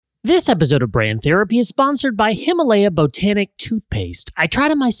This episode of Brand Therapy is sponsored by Himalaya Botanic Toothpaste. I tried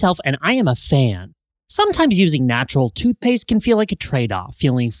it myself and I am a fan. Sometimes using natural toothpaste can feel like a trade-off,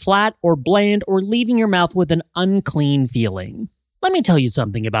 feeling flat or bland or leaving your mouth with an unclean feeling. Let me tell you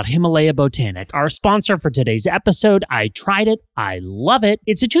something about Himalaya Botanic, our sponsor for today's episode. I tried it. I love it.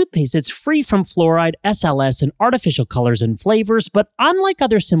 It's a toothpaste that's free from fluoride, SLS, and artificial colors and flavors, but unlike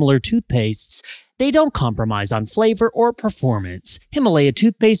other similar toothpastes, they don't compromise on flavor or performance. Himalaya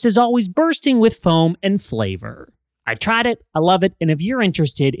toothpaste is always bursting with foam and flavor. I tried it, I love it, and if you're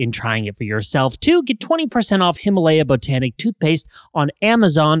interested in trying it for yourself too, get 20% off Himalaya Botanic toothpaste on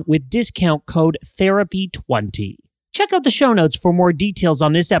Amazon with discount code THERAPY20. Check out the show notes for more details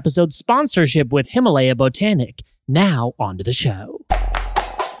on this episode's sponsorship with Himalaya Botanic. Now, on to the show.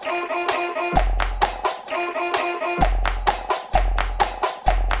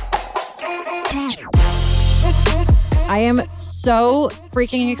 I am so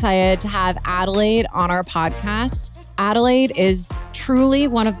freaking excited to have Adelaide on our podcast. Adelaide is truly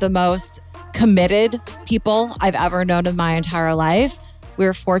one of the most committed people I've ever known in my entire life.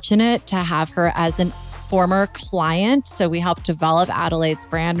 We're fortunate to have her as a former client, so we helped develop Adelaide's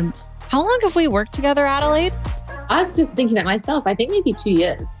brand. How long have we worked together, Adelaide? I was just thinking that myself. I think maybe 2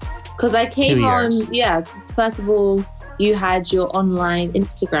 years. Because I came on, because first of all, you had your online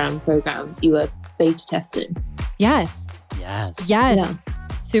Instagram program you were beta testing. Yes. Yeah.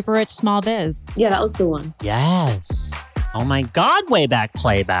 Super Rich Small Biz. Yeah, that was the one. Yes. Oh my God, way back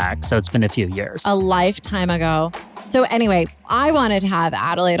playback. So it's been a few years. A lifetime ago. So anyway, I wanted to have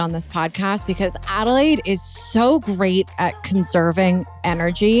Adelaide on this podcast because Adelaide is so great at conserving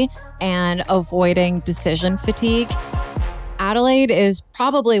energy and avoiding decision fatigue. Adelaide is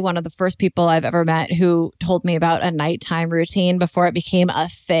probably one of the first people I've ever met who told me about a nighttime routine before it became a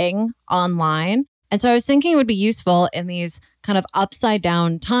thing online. And so I was thinking it would be useful in these kind of upside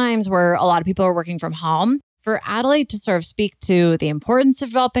down times where a lot of people are working from home for Adelaide to sort of speak to the importance of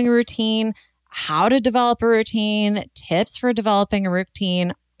developing a routine, how to develop a routine, tips for developing a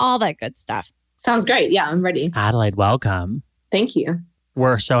routine, all that good stuff. Sounds great. Yeah, I'm ready. Adelaide, welcome. Thank you.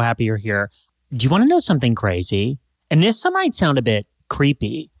 We're so happy you're here. Do you want to know something crazy? And this might sound a bit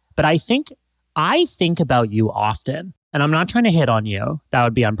creepy, but I think about you often. And I'm not trying to hit on you. That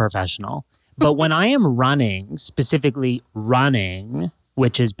would be unprofessional. But when I am running, specifically running,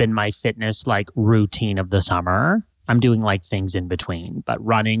 which has been my fitness routine of the summer, I'm doing things in between, but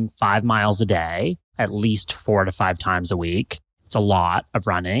running 5 miles a day, at least 4 to 5 times a week. It's a lot of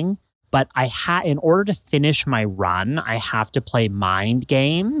running. But in order to finish my run, I have to play mind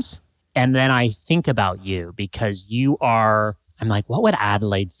games. And then I think about you because I'm like, what would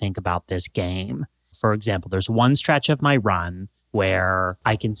Adelaide think about this game? For example, there's one stretch of my run where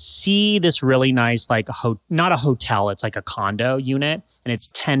I can see this really nice, not a hotel, it's like a condo unit, and it's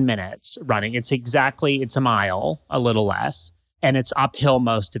 10 minutes running. It's a mile, a little less, and it's uphill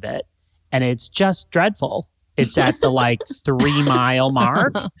most of it. And it's just dreadful. It's at the 3 mile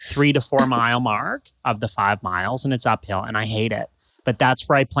mark, 3 to 4 mile mark of the 5 miles, and it's uphill, and I hate it. But that's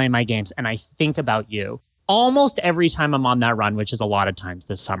where I play my games, and I think about you almost every time I'm on that run, which is a lot of times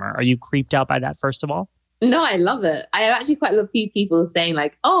this summer. Are you creeped out by that, first of all? No, I love it. I have actually quite a few people saying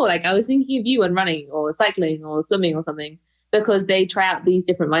I was thinking of you when running or cycling or swimming or something, because they try out these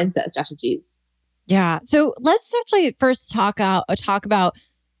different mindset strategies. Yeah. So let's actually first talk about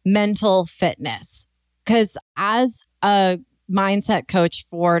mental fitness, because as a mindset coach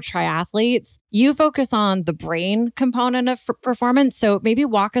for triathletes, you focus on the brain component of performance. So maybe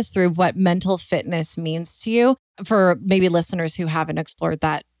walk us through what mental fitness means to you for maybe listeners who haven't explored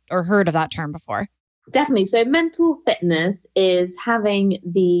that or heard of that term before. Definitely. So mental fitness is having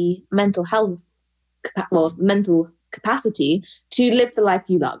the mental capacity to live the life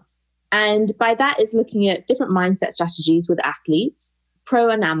you love. And by that is looking at different mindset strategies with athletes, pro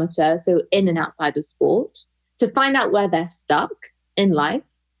and amateur, so in and outside of sport, to find out where they're stuck in life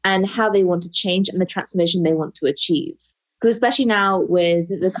and how they want to change and the transformation they want to achieve. Because especially now with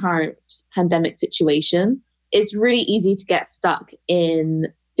the current pandemic situation, it's really easy to get stuck in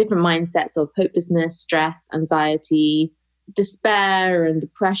different mindsets of hopelessness, stress, anxiety, despair and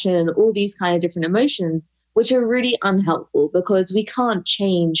depression, all these kind of different emotions, which are really unhelpful because we can't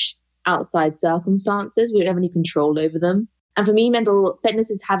change outside circumstances. We don't have any control over them. And for me, mental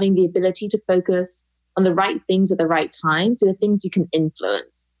fitness is having the ability to focus on the right things at the right time. So the things you can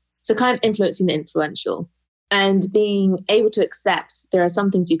influence. So kind of influencing the influential and being able to accept there are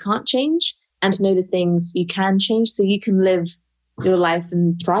some things you can't change and to know the things you can change so you can live your life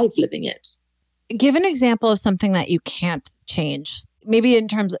and thrive living it. Give an example of something that you can't change. Maybe in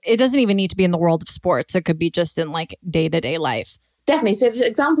terms, it doesn't even need to be in the world of sports. It could be just in like day-to-day life. Definitely. So the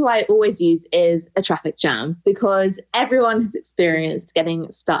example I always use is a traffic jam, because everyone has experienced getting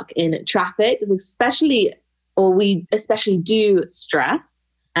stuck in traffic, we especially do stress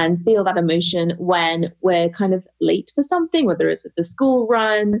and feel that emotion when we're kind of late for something, whether it's the school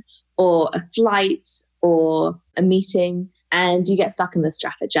run or a flight or a meeting, and you get stuck in this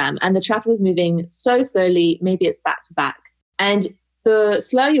traffic jam and the traffic is moving so slowly, maybe it's back to back. And the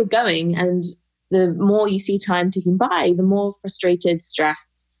slower you're going and the more you see time ticking by, the more frustrated,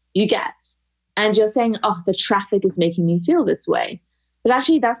 stressed you get. And you're saying, oh, the traffic is making me feel this way. But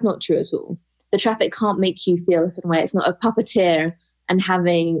actually, that's not true at all. The traffic can't make you feel a certain way. It's not a puppeteer and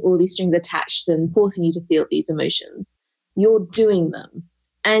having all these strings attached and forcing you to feel these emotions. You're doing them.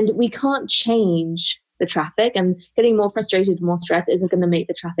 And we can't change the traffic, and getting more frustrated, more stressed isn't going to make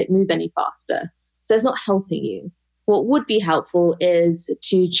the traffic move any faster. So it's not helping you. What would be helpful is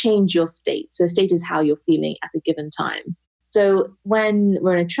to change your state. So state is how you're feeling at a given time. So when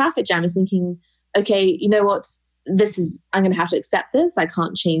we're in a traffic jam, is thinking, okay, you know what? I'm going to have to accept this. I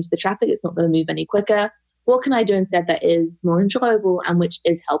can't change the traffic. It's not going to move any quicker. What can I do instead that is more enjoyable and which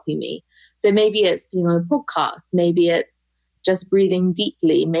is helping me? So maybe it's being on a podcast. Maybe it's just breathing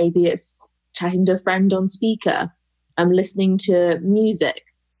deeply. Maybe it's chatting to a friend on speaker. I'm listening to music.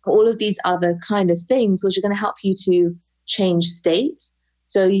 All of these other kind of things which are going to help you to change state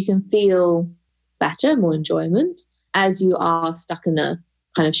so you can feel better, more enjoyment as you are stuck in a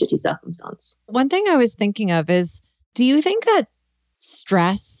kind of shitty circumstance. One thing I was thinking of is, do you think that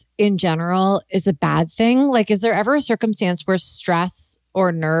stress in general is a bad thing? Like, is there ever a circumstance where stress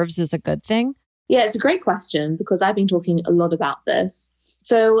or nerves is a good thing? Yeah, it's a great question because I've been talking a lot about this.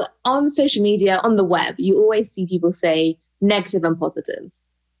 So on social media, on the web, you always see people say negative and positive.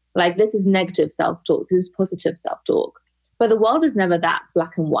 Like, this is negative self-talk, this is positive self-talk. But the world is never that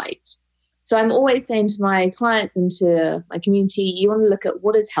black and white. So I'm always saying to my clients and to my community, you want to look at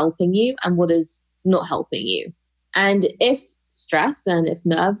what is helping you and what is not helping you. And if stress and if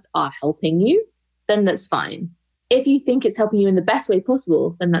nerves are helping you, then that's fine. If you think it's helping you in the best way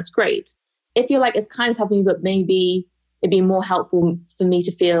possible, then that's great. If you're like, it's kind of helping me, but maybe it'd be more helpful for me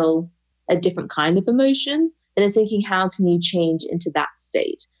to feel a different kind of emotion, then it's thinking, how can you change into that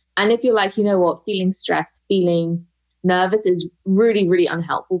state? And if you're like, you know what, feeling stressed, feeling nervous is really, really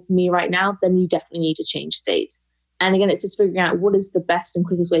unhelpful for me right now, then you definitely need to change state. And again, it's just figuring out what is the best and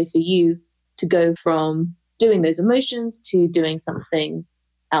quickest way for you to go from doing those emotions to doing something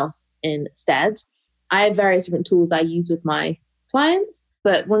else instead. I have various different tools I use with my clients,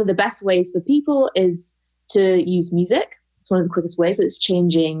 but one of the best ways for people is to use music. It's one of the quickest ways. It's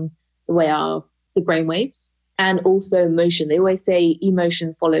changing the way the brain waves. And also motion. They always say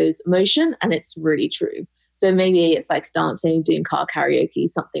emotion follows motion, and it's really true. So maybe it's like dancing, doing car karaoke,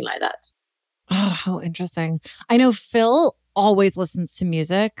 something like that. Oh, how interesting. I know Phil always listens to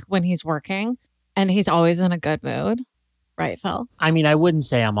music when he's working, and he's always in a good mood. Right, Phil? I mean, I wouldn't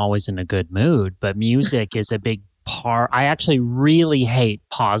say I'm always in a good mood, but music is a big part. I actually really hate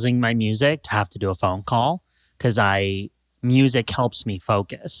pausing my music to have to do a phone call because music helps me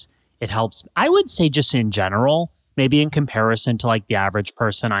focus. It helps, I would say, just in general, maybe in comparison to like the average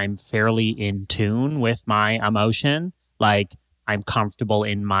person, I'm fairly in tune with my emotion. Like, I'm comfortable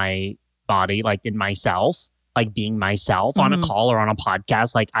in my body, like in myself, like being myself on a call or on a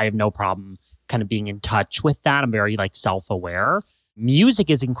podcast. Like, I have no problem kind of being in touch with that. I'm very like self-aware. Music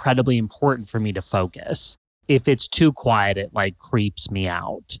is incredibly important for me to focus. If it's too quiet, it like creeps me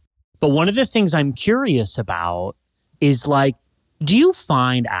out. But one of the things I'm curious about is like, do you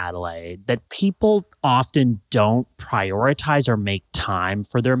find, Adelaide, that people often don't prioritize or make time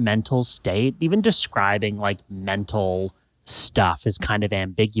for their mental state? Even describing like mental stuff is kind of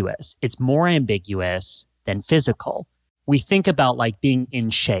ambiguous. It's more ambiguous than physical. We think about like being in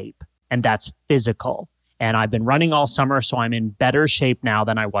shape, and that's physical. And I've been running all summer, so I'm in better shape now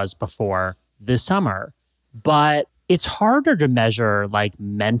than I was before this summer. But it's harder to measure like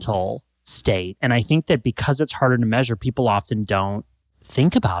mental state. And I think that because it's harder to measure, people often don't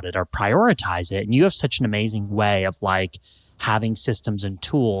think about it or prioritize it. And you have such an amazing way of like having systems and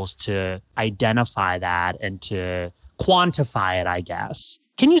tools to identify that and to quantify it, I guess.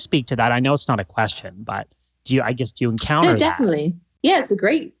 Can you speak to that? I know it's not a question, but do you encounter that? No, definitely. Yeah, it's a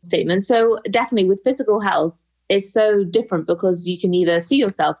great statement. So definitely with physical health, it's so different because you can either see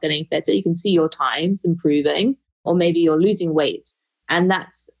yourself getting fitter, you can see your times improving, or maybe you're losing weight. And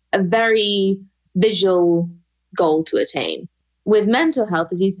that's a very visual goal to attain. With mental health,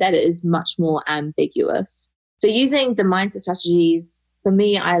 as you said, it is much more ambiguous. So using the mindset strategies, for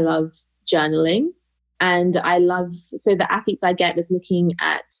me, I love journaling. And so the athletes I get is looking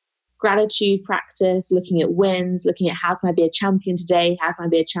at gratitude practice, looking at wins, looking at how can I be a champion today? How can I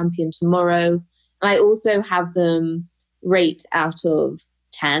be a champion tomorrow? And I also have them rate out of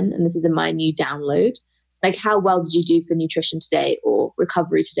 10, and this is in my new download, like how well did you do for nutrition today, or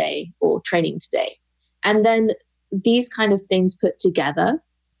recovery today, or training today? And then these kind of things put together,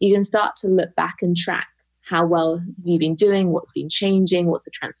 you can start to look back and track how well have you been doing, what's been changing, what's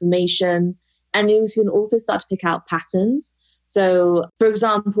the transformation. And you can also start to pick out patterns. So, for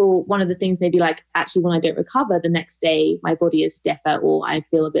example, one of the things may be like, actually, when I don't recover, the next day my body is stiffer, or I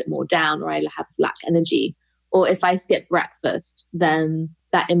feel a bit more down, or I have lack energy. Or if I skip breakfast, then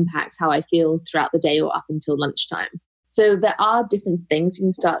that impacts how I feel throughout the day or up until lunchtime. So there are different things you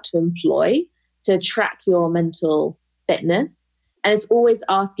can start to employ to track your mental fitness. And it's always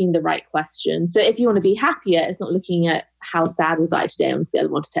asking the right question. So if you want to be happier, it's not looking at how sad was I today on a scale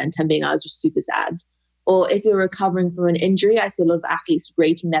of 1 to 10, 10 being I was just super sad. Or if you're recovering from an injury, I see a lot of athletes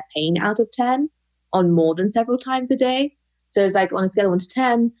rating their pain out of 10 on more than several times a day. So it's like on a scale of 1 to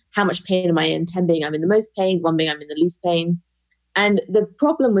 10, how much pain am I in? 10 being I'm in the most pain, 1 being I'm in the least pain. And the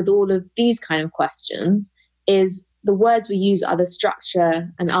problem with all of these kind of questions is the words we use are the structure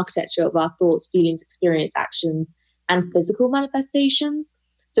and architecture of our thoughts, feelings, experience, actions, and physical manifestations.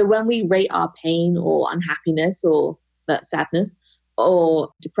 So when we rate our pain or unhappiness or sadness or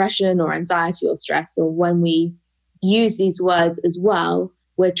depression or anxiety or stress, or when we use these words as well,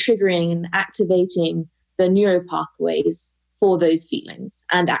 we're triggering and activating the neuropathways for those feelings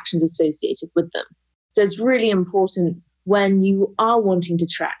and actions associated with them. So it's really important when you are wanting to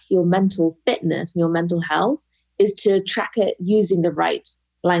track your mental fitness and your mental health is to track it using the right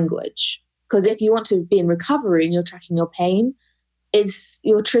language. Because if you want to be in recovery and you're tracking your pain,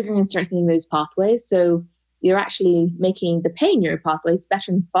 you're triggering and strengthening those pathways. So you're actually making the pain neuropathways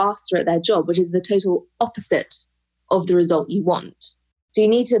better and faster at their job, which is the total opposite of the result you want. So you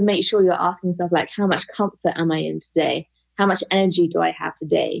need to make sure you're asking yourself, like, how much comfort am I in today? How much energy do I have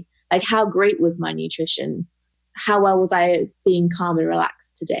today? Like, how great was my nutrition? How well was I being calm and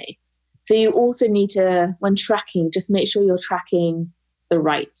relaxed today? So you also need to, when tracking, just make sure you're tracking the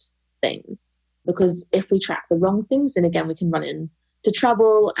right things. Because if we track the wrong things, then again, we can run into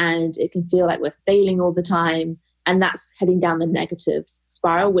trouble and it can feel like we're failing all the time. And that's heading down the negative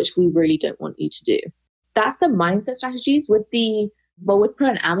spiral, which we really don't want you to do. That's the mindset strategies. With pro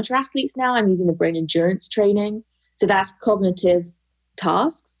and amateur athletes now, I'm using the brain endurance training. So that's cognitive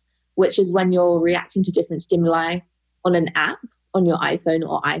tasks, which is when you're reacting to different stimuli on an app on your iPhone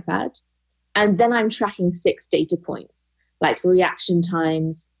or iPad. And then I'm tracking 6 data points, like reaction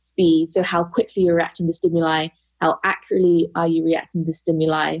times, speed. So how quickly you're reacting to stimuli, how accurately are you reacting to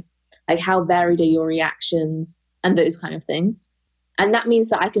stimuli, like how varied are your reactions, and those kind of things. And that means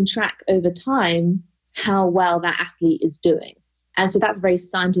that I can track over time how well that athlete is doing. And so that's very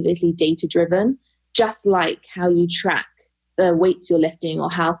scientifically data driven, just like how you track the weights you're lifting or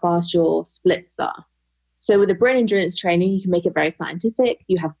how fast your splits are. So with the brain endurance training, you can make it very scientific.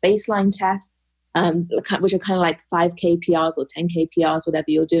 You have baseline tests, which are kind of like 5K PRs or 10K PRs, whatever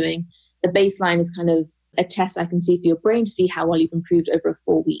you're doing. The baseline is kind of a test I can see for your brain to see how well you've improved over a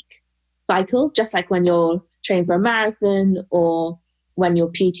 4-week cycle, just like when you're training for a marathon or when your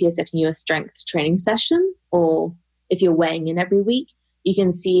PT is setting you a strength training session, or if you're weighing in every week, you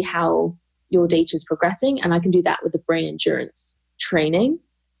can see how your data is progressing. And I can do that with the brain endurance training.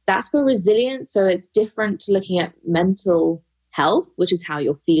 That's for resilience. So it's different to looking at mental health, which is how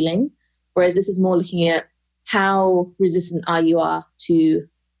you're feeling. Whereas this is more looking at how resistant you are to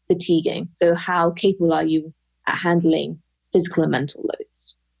fatiguing. So how capable are you at handling physical and mental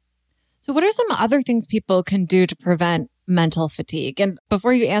loads? So what are some other things people can do to prevent mental fatigue? And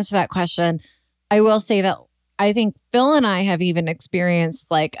before you answer that question, I will say that I think Phil and I have even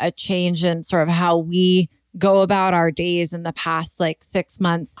experienced like a change in sort of how we go about our days in the past like 6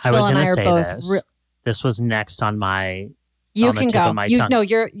 months. I was going to say this. This was next on my You can go.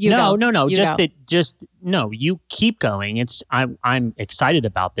 You keep going. I'm excited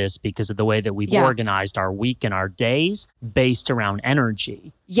about this because of the way that we've organized our week and our days based around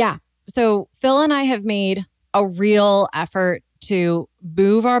energy. Yeah. So Phil and I have made a real effort to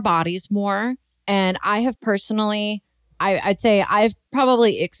move our bodies more. And I have personally, I'd say I've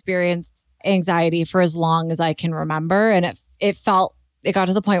probably experienced anxiety for as long as I can remember. And it got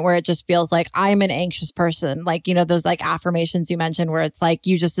to the point where it just feels like I'm an anxious person. Like, you know, those like affirmations you mentioned where it's like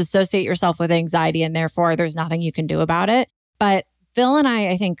you just associate yourself with anxiety and therefore there's nothing you can do about it. But Phil and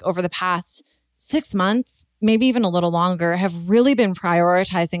I think over the past 6 months, maybe even a little longer, have really been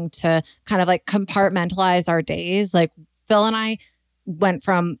prioritizing to kind of like compartmentalize our days. Like Phil and I went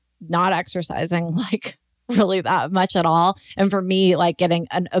from not exercising like really that much at all. And for me, like getting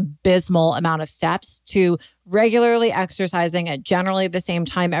an abysmal amount of steps to regularly exercising at generally the same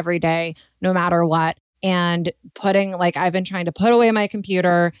time every day, no matter what. And putting, like, I've been trying to put away my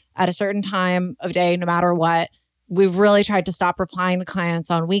computer at a certain time of day, no matter what. We've really tried to stop replying to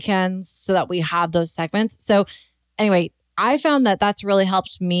clients on weekends so that we have those segments. So anyway, I found that that's really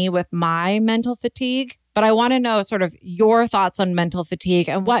helped me with my mental fatigue. But I want to know sort of your thoughts on mental fatigue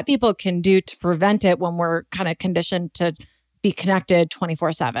and what people can do to prevent it when we're kind of conditioned to be connected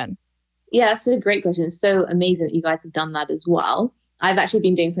 24/7. Yeah, that's a great question. It's so amazing that you guys have done that as well. I've actually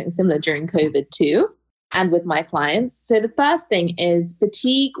been doing something similar during COVID too, and with my clients. So the first thing is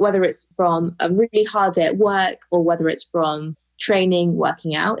fatigue, whether it's from a really hard day at work or whether it's from training,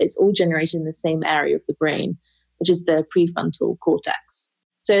 working out, it's all generated in the same area of the brain, which is the prefrontal cortex.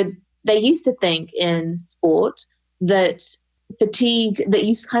 So they used to think in sport that fatigue, that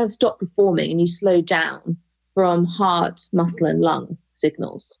you kind of stop performing and you slow down from heart, muscle, and lung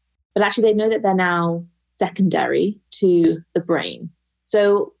signals. But actually, they know that they're now secondary to the brain.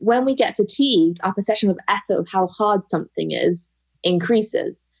 So when we get fatigued, our perception of effort, of how hard something is,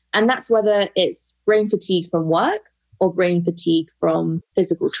 increases. And that's whether it's brain fatigue from work or brain fatigue from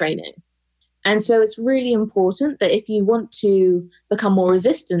physical training. And so it's really important that if you want to become more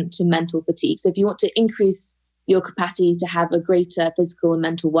resistant to mental fatigue, so if you want to increase your capacity to have a greater physical and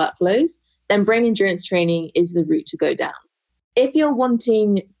mental workload, then brain endurance training is the route to go down. If you're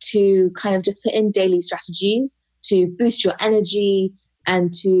wanting to kind of just put in daily strategies to boost your energy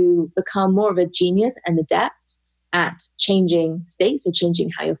and to become more of a genius and adept at changing states, so changing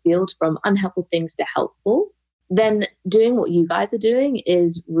how you feel from unhelpful things to helpful, then doing what you guys are doing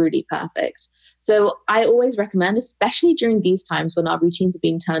is really perfect. So I always recommend, especially during these times when our routines are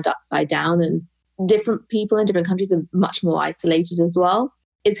being turned upside down and different people in different countries are much more isolated as well,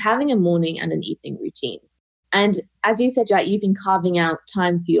 is having a morning and an evening routine. And as you said, Jack, you've been carving out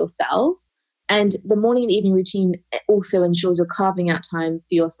time for yourselves. And the morning and evening routine also ensures you're carving out time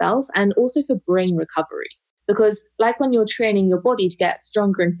for yourself and also for brain recovery. Because like when you're training your body to get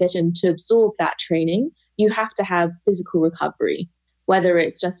stronger and fitter and to absorb that training, you have to have physical recovery, whether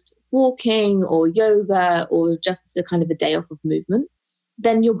it's just walking or yoga or just a kind of a day off of movement.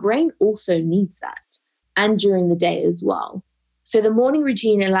 Then your brain also needs that, and during the day as well. So the morning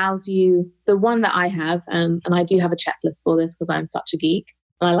routine allows you, the one that I have, and I do have a checklist for this because I'm such a geek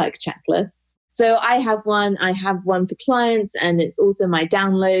and I like checklists. So I have one for clients, and it's also my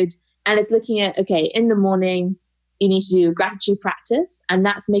download. And it's looking at, okay, in the morning, you need to do a gratitude practice. And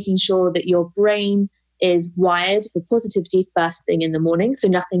that's making sure that your brain is wired for positivity first thing in the morning, so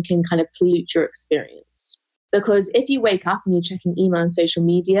nothing can kind of pollute your experience. Because if you wake up and you're checking email and social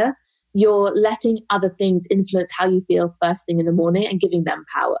media, you're letting other things influence how you feel first thing in the morning and giving them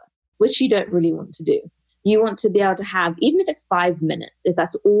power, which you don't really want to do. You want to be able to have, even if it's 5 minutes, if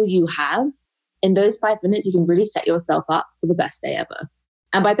that's all you have, in those 5 minutes, you can really set yourself up for the best day ever.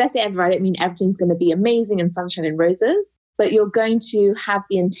 And by best day ever, I don't mean everything's going to be amazing and sunshine and roses, but you're going to have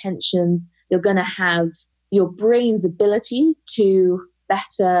the intentions, you're going to have your brain's ability to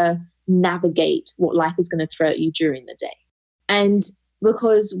better navigate what life is going to throw at you during the day. And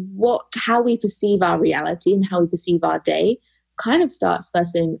because how we perceive our reality and how we perceive our day kind of starts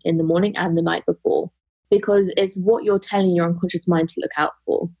first thing in the morning and the night before, because it's what you're telling your unconscious mind to look out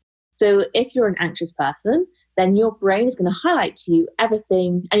for. So if you're an anxious person, then your brain is going to highlight to you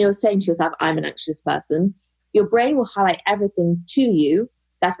everything, and you're saying to yourself, I'm an anxious person. Your brain will highlight everything to you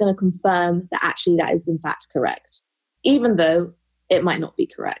that's going to confirm that actually that is in fact correct, even though it might not be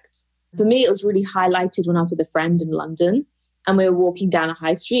correct. For me, it was really highlighted when I was with a friend in London, and we were walking down a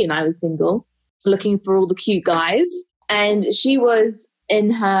high street, and I was single, looking for all the cute guys. And she was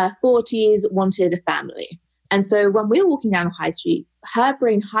in her 40s, wanted a family. And so when we were walking down a high street, her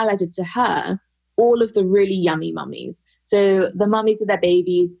brain highlighted to her all of the really yummy mummies. So the mummies with their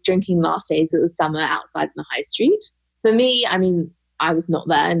babies drinking lattes. It was summer outside in the high street. For me, I mean, I was not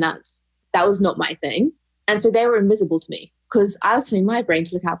there, and that was not my thing. And so they were invisible to me because I was telling my brain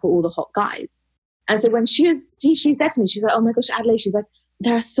to look out for all the hot guys. And so when she said to me, she's like, oh my gosh, Adelaide, she's like,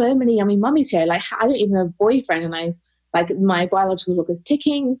 there are so many yummy mummies here. Like, I don't even have a boyfriend, and my biological clock is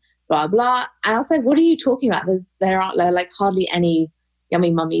ticking, blah, blah. And I was like, what are you talking about? There aren't like hardly any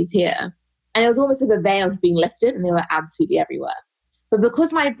yummy mummies here. And it was almost like a veil had been lifted, and they were absolutely everywhere. But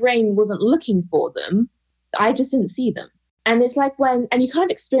because my brain wasn't looking for them, I just didn't see them. And it's like and you kind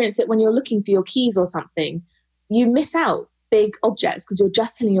of experience it when you're looking for your keys or something, you miss out big objects because you're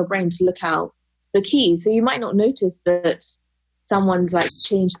just telling your brain to look out the keys. So you might not notice that someone's like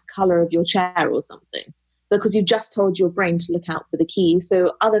changed the color of your chair or something because you've just told your brain to look out for the keys.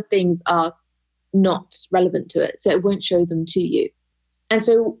 So other things are not relevant to it. So it won't show them to you. And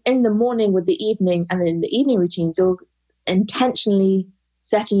so in the morning with the evening and in the evening routines, you're intentionally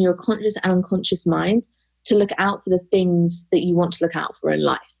setting your conscious and unconscious mind to look out for the things that you want to look out for in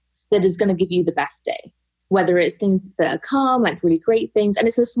life that is going to give you the best day. Whether it's things that are calm, like really great things, and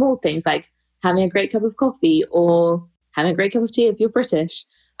it's the small things like having a great cup of coffee or having a great cup of tea if you're British.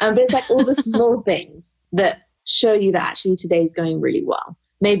 But it's like all the small things that show you that actually today's going really well.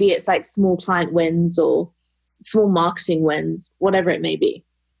 Maybe it's like small client wins or small marketing wins, whatever it may be.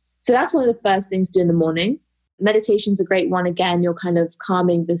 So that's one of the first things to do in the morning. Meditation's a great one. Again, you're kind of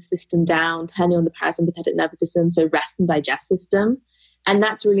calming the system down, turning on the parasympathetic nervous system, so rest and digest system. And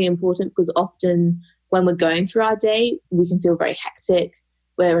that's really important because often when we're going through our day, we can feel very hectic.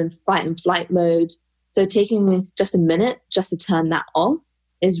 We're in fight and flight mode. So taking just a minute just to turn that off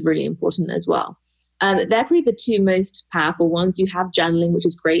is really important as well. They're probably the two most powerful ones. You have journaling, which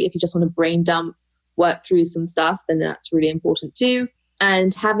is great. If you just want to brain dump, work through some stuff, then that's really important too.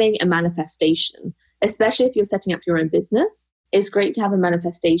 And having a manifestation, especially if you're setting up your own business, it's great to have a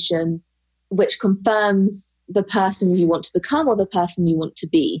manifestation which confirms the person you want to become or the person you want to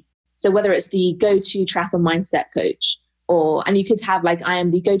be. So whether it's the go-to triathlon mindset coach, and you could have like, I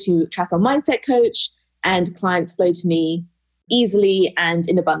am the go-to triathlon mindset coach and clients flow to me easily and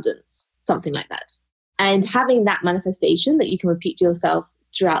in abundance, something like that. And having that manifestation that you can repeat to yourself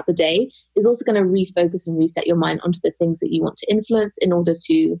throughout the day is also going to refocus and reset your mind onto the things that you want to influence in order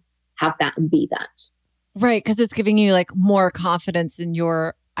to have that and be that. Right, because it's giving you like more confidence in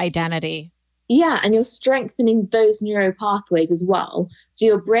your identity. Yeah, and you're strengthening those neuro pathways as well. So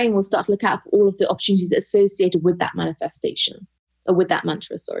your brain will start to look out for all of the opportunities associated with that manifestation, or with that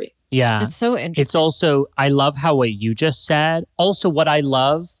mantra, sorry. Yeah. It's so interesting. It's also, I love how what you just said. Also, what I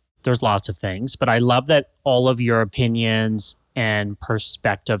love, there's lots of things, but I love that all of your opinions and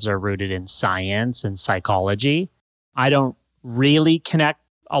perspectives are rooted in science and psychology. I don't really connect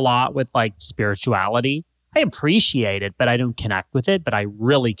a lot with like spirituality. I appreciate it, but I don't connect with it. But I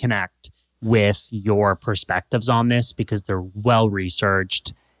really connect with your perspectives on this because they're well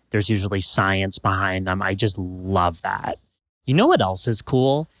researched. There's usually science behind them. I just love that. You know what else is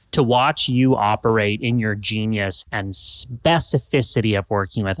cool? To watch you operate in your genius and specificity of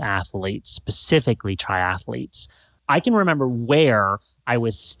working with athletes, specifically triathletes. I can remember where I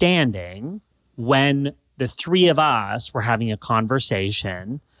was standing when the three of us were having a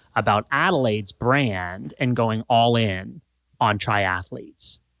conversation about Adelaide's brand and going all in on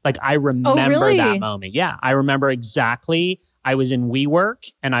triathletes. Like I remember that moment. Yeah, I remember exactly. I was in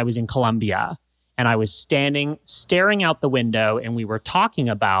WeWork and I was in Colombia and I was staring out the window and we were talking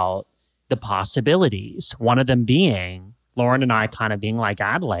about the possibilities. One of them being Lauren and I kind of being like,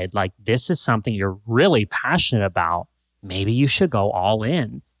 Adelaide, like this is something you're really passionate about. Maybe you should go all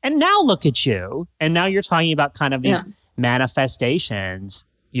in. And now look at you. And now you're talking about kind of these manifestations,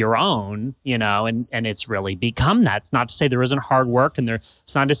 your own, you know, and it's really become that. It's not to say there isn't hard work and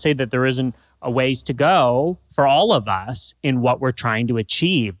it's not to say that there isn't a ways to go for all of us in what we're trying to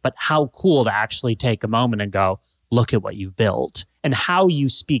achieve, but how cool to actually take a moment and go, look at what you've built and how you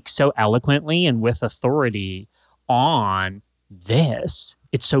speak so eloquently and with authority on this.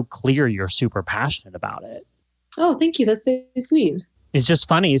 It's so clear you're super passionate about it. Oh, thank you. That's so sweet. It's just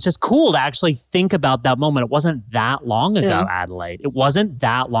funny. It's just cool to actually think about that moment. It wasn't that long ago, Adelaide. It wasn't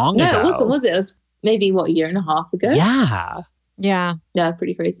that long ago. No, it wasn't, was it? It was maybe, a year and a half ago? Yeah. Yeah. Yeah,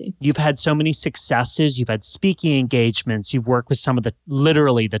 pretty crazy. You've had so many successes. You've had speaking engagements. You've worked with some of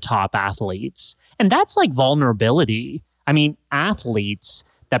literally the top athletes. And that's like vulnerability. I mean, athletes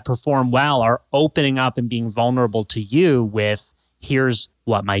that perform well are opening up and being vulnerable to you with, here's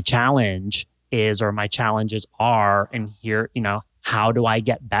what my challenge is or my challenges are. And here, you know, how do I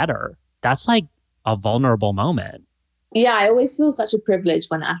get better? That's like a vulnerable moment. Yeah, I always feel such a privilege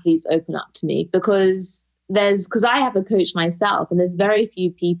when athletes open up to me because I have a coach myself and there's very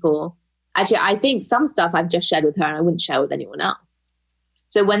few people. Actually, I think some stuff I've just shared with her and I wouldn't share with anyone else.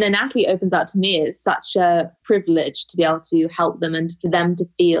 So when an athlete opens up to me, it's such a privilege to be able to help them and for them to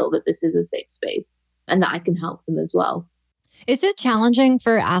feel that this is a safe space and that I can help them as well. Is it challenging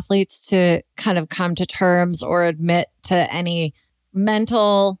for athletes to kind of come to terms or admit to any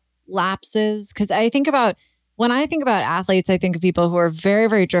mental lapses? Because when I think about athletes, I think of people who are very,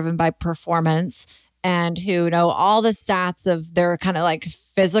 very driven by performance and who know all the stats of their kind of like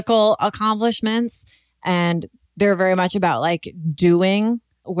physical accomplishments. And they're very much about like doing.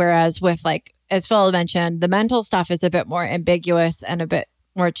 Whereas with like, as Phil mentioned, the mental stuff is a bit more ambiguous and a bit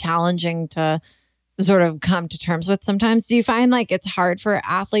more challenging to sort of come to terms with sometimes. Do you find like it's hard for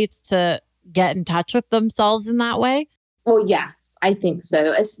athletes to get in touch with themselves in that way? Well, yes, I think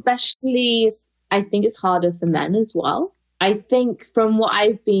so. Especially I think it's harder for men as well. I think from what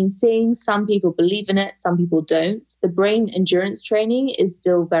I've been seeing, some people believe in it, some people don't. The brain endurance training is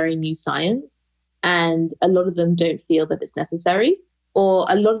still very new science, and a lot of them don't feel that it's necessary, or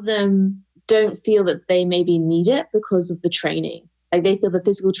a lot of them don't feel that they maybe need it because of the training. Like they feel the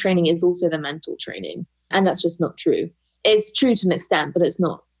physical training is also the mental training, and that's just not true. It's true to an extent, but it's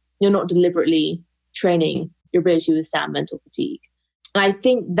not. You're not deliberately training your ability to withstand mental fatigue. And I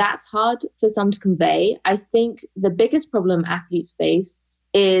think that's hard for some to convey. I think the biggest problem athletes face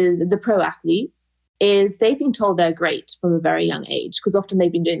is the pro athletes, is they've been told they're great from a very young age, because often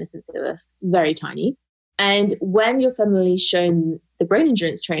they've been doing this since they were very tiny. And when you're suddenly shown the brain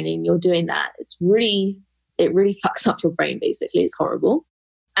endurance training, you're doing that, it really fucks up your brain, basically. It's horrible.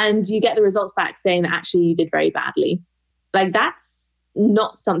 And you get the results back saying that actually you did very badly. Like that's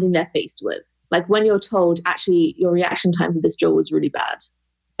not something they're faced with. Like when you're told, actually, your reaction time for this drill was really bad.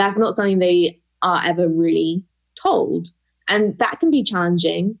 That's not something they are ever really told. And that can be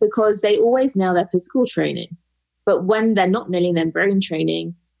challenging because they always nail their physical training. But when they're not nailing their brain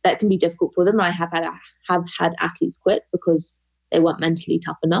training, that can be difficult for them. I have had athletes quit because they weren't mentally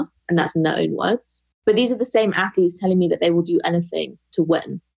tough enough. And that's in their own words. But these are the same athletes telling me that they will do anything to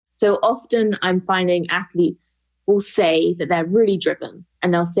win. So often I'm finding athletes will say that they're really driven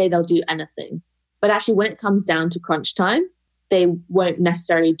and they'll say they'll do anything. But actually, when it comes down to crunch time, they won't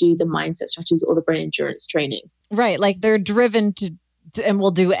necessarily do the mindset strategies or the brain endurance training. Right. Like they're driven to and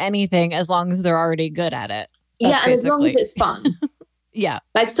will do anything as long as they're already good at it. That's and as long as it's fun. Yeah.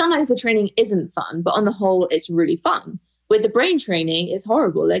 Like sometimes the training isn't fun, but on the whole, it's really fun. With the brain training, it's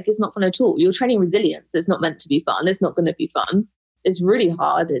horrible. Like it's not fun at all. You're training resilience. It's not meant to be fun. It's not going to be fun. It's really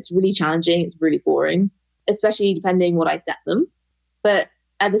hard. It's really challenging. It's really boring, especially depending what I set them. But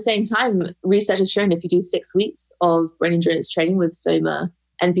at the same time, research has shown if you do 6 weeks of brain endurance training with Soma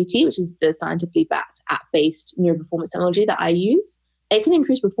NPT, which is the scientifically backed app-based neuroperformance technology that I use, it can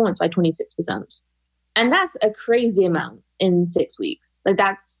increase performance by 26%. And that's a crazy amount in 6 weeks. Like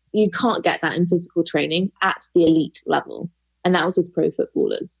you can't get that in physical training at the elite level. And that was with pro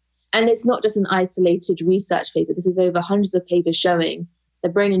footballers. And it's not just an isolated research paper. This is over hundreds of papers showing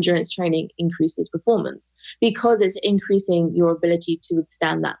that brain endurance training increases performance because it's increasing your ability to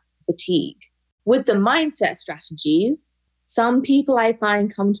withstand that fatigue. With the mindset strategies, some people I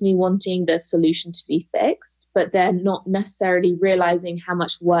find come to me wanting the solution to be fixed, but they're not necessarily realizing how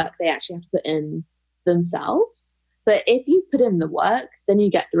much work they actually have to put in themselves. But if you put in the work, then you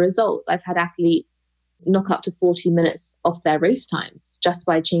get the results. I've had athletes knock up to 40 minutes off their race times just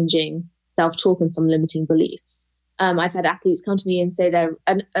by changing self-talk and some limiting beliefs. I've had athletes come to me and say they're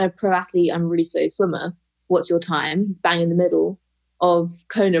a pro athlete, I'm a really slow swimmer. What's your time? He's bang in the middle of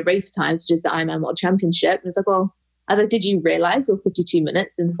Kona race times, which is the Ironman World Championship. And it's like, well, I was like, did you realize your 52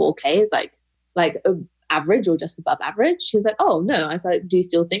 minutes in 4K is like average or just above average? He was like, oh, no. I was like, do you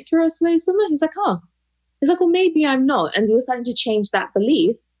still think you're a slow swimmer? He's like, oh. He's like, well, maybe I'm not. And you're starting to change that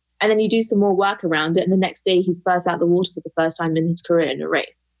belief. And then you do some more work around it. And the next day he's burst out the water for the first time in his career in a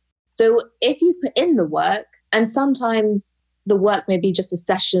race. So if you put in the work, and sometimes the work may be just a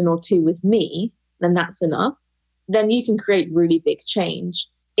session or two with me, then that's enough, then you can create really big change.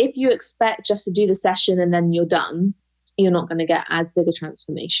 If you expect just to do the session and then you're done, you're not going to get as big a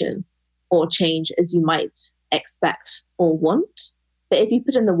transformation or change as you might expect or want. But if you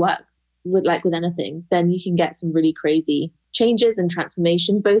put in the work with anything, then you can get some really crazy changes and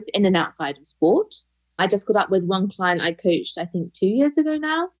transformation, both in and outside of sport. I just got up with one client I coached, I think 2 years ago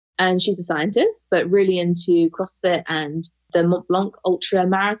now. And she's a scientist, but really into CrossFit and the Mont Blanc Ultra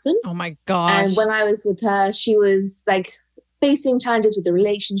Marathon. Oh my gosh. And when I was with her, she was like facing challenges with the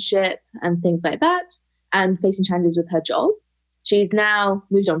relationship and things like that, and facing challenges with her job. She's now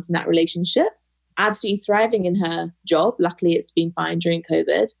moved on from that relationship, absolutely thriving in her job. Luckily, it's been fine during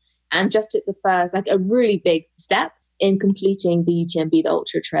COVID, and just took the first, a really big step in completing the UTMB, the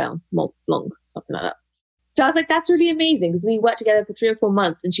Ultra Trail, Mont Blanc, something like that. So I was like, that's really amazing, because we worked together for 3 or 4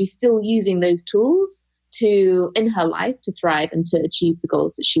 months and she's still using those tools in her life to thrive and to achieve the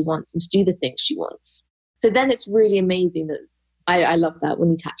goals that she wants and to do the things she wants. So then it's really amazing that I love that when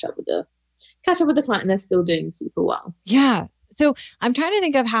we catch up with the client and they're still doing super well. Yeah. So I'm trying to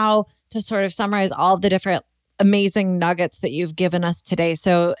think of how to sort of summarize all of the different amazing nuggets that you've given us today.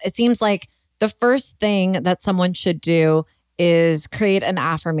 So it seems like the first thing that someone should do is create an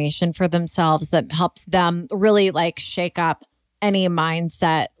affirmation for themselves that helps them really shake up any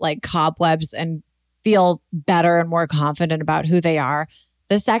mindset, cobwebs, and feel better and more confident about who they are.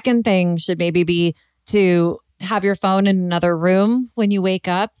 The second thing should maybe be to have your phone in another room when you wake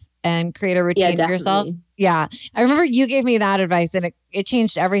up and create a routine for yourself. Yeah. I remember you gave me that advice and it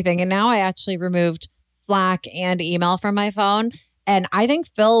changed everything. And now I actually removed Slack and email from my phone. And I think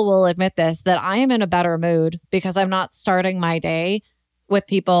Phil will admit this, that I am in a better mood because I'm not starting my day with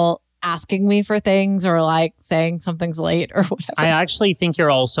people asking me for things or like saying something's late or whatever. I actually think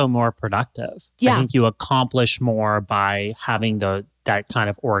you're also more productive. Yeah. I think you accomplish more by having that kind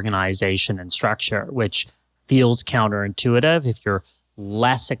of organization and structure, which feels counterintuitive if you're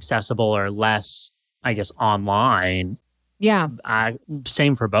less accessible or less, I guess, online. Yeah.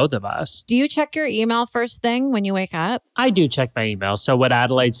 Same for both of us. Do you check your email first thing when you wake up? I do check my email. So what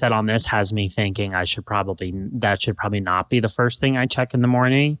Adelaide said on this has me thinking that should probably not be the first thing I check in the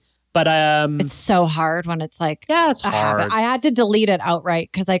morning. But it's so hard when it's like, yeah, it's hard. Habit. I had to delete it outright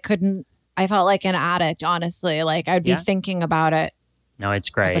because I felt like an addict, honestly. Like I'd be thinking about it. No, it's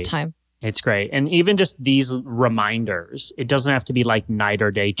great. At the time. It's great. And even just these reminders, it doesn't have to be like night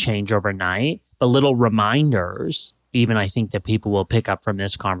or day change overnight, but little reminders, even I think that people will pick up from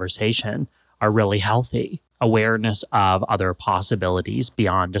this conversation, are really healthy. Awareness of other possibilities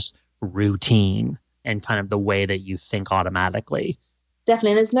beyond just routine and kind of the way that you think automatically.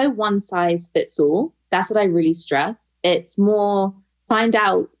 Definitely. There's no one size fits all. That's what I really stress. It's more find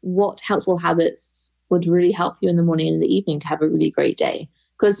out what helpful habits would really help you in the morning and in the evening to have a really great day.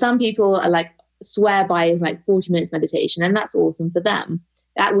 Because some people are like swear by like 40 minutes meditation and that's awesome for them.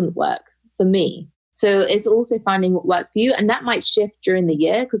 That wouldn't work for me. So it's also finding what works for you. And that might shift during the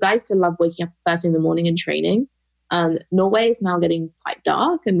year because I still love waking up first thing in the morning and training. Norway is now getting quite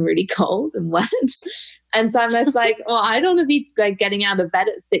dark and really cold and wet. And so I'm just like, well, I don't want to be like getting out of bed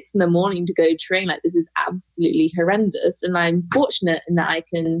at 6 a.m. to go train. Like this is absolutely horrendous. And I'm fortunate in that I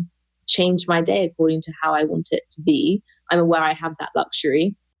can change my day according to how I want it to be. I'm aware I have that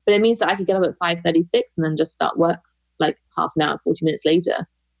luxury, but it means that I could get up at 5:36 and then just start work like half an hour, 40 minutes later.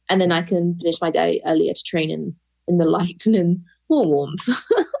 And then I can finish my day earlier to train in the light and in more warmth.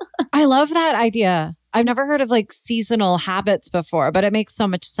 I love that idea. I've never heard of like seasonal habits before, but it makes so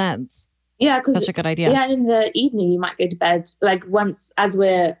much sense. Yeah, because such a good idea. Yeah, and in the evening you might go to bed like once I'm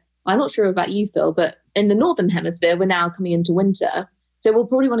not sure about you, Phil, but in the Northern Hemisphere, we're now coming into winter. So we'll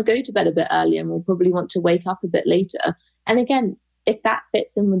probably want to go to bed a bit earlier and we'll probably want to wake up a bit later. And again, if that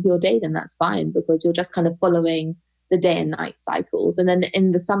fits in with your day, then that's fine because you're just kind of following the day and night cycles. And then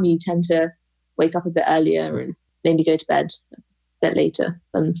in the summer, you tend to wake up a bit earlier and maybe go to bed a bit later.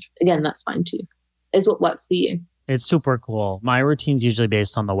 And again, that's fine too. Is what works for you. It's super cool. My routine's usually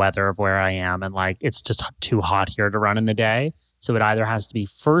based on the weather of where I am. And like, it's just too hot here to run in the day. So it either has to be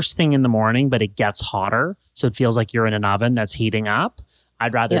first thing in the morning, but it gets hotter. So it feels like you're in an oven that's heating up.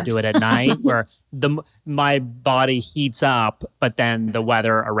 I'd rather do it at night where my body heats up, but then the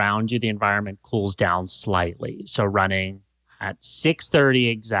weather around you, the environment cools down slightly. So running at 6:30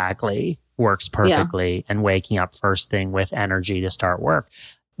 exactly works perfectly and waking up first thing with energy to start work.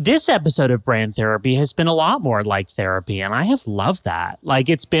 This episode of Brand Therapy has been a lot more like therapy, and I have loved that. Like,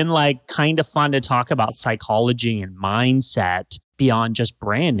 it's been like kind of fun to talk about psychology and mindset beyond just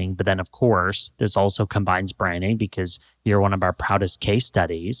branding. But then, of course, this also combines branding because you're one of our proudest case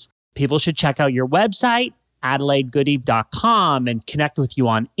studies. People should check out your website, AdelaideGoodeve.com, and connect with you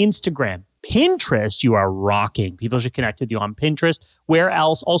on Instagram. Pinterest, you are rocking. People should connect with you on Pinterest. Where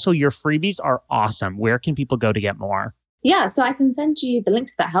else? Also, your freebies are awesome. Where can people go to get more? Yeah, so I can send you the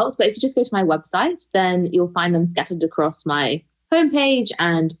links if that helps. But if you just go to my website, then you'll find them scattered across my homepage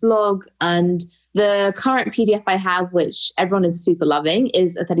and blog. And the current PDF I have, which everyone is super loving,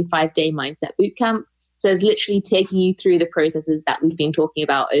 is a 35-day mindset bootcamp. So it's literally taking you through the processes that we've been talking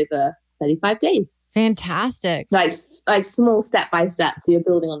about over 35 days. Fantastic. Like small step by step. So you're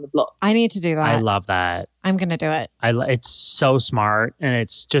building on the blocks. I need to do that. I love that. I'm going to do it. It's so smart and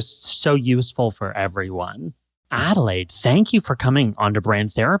it's just so useful for everyone. Adelaide, thank you for coming onto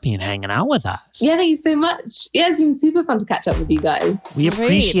Brand Therapy and hanging out with us. Yeah, thank you so much. Yeah, it's been super fun to catch up with you guys. We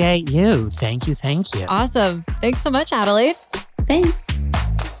appreciate you. Thank you. Awesome. Thanks so much, Adelaide. Thanks.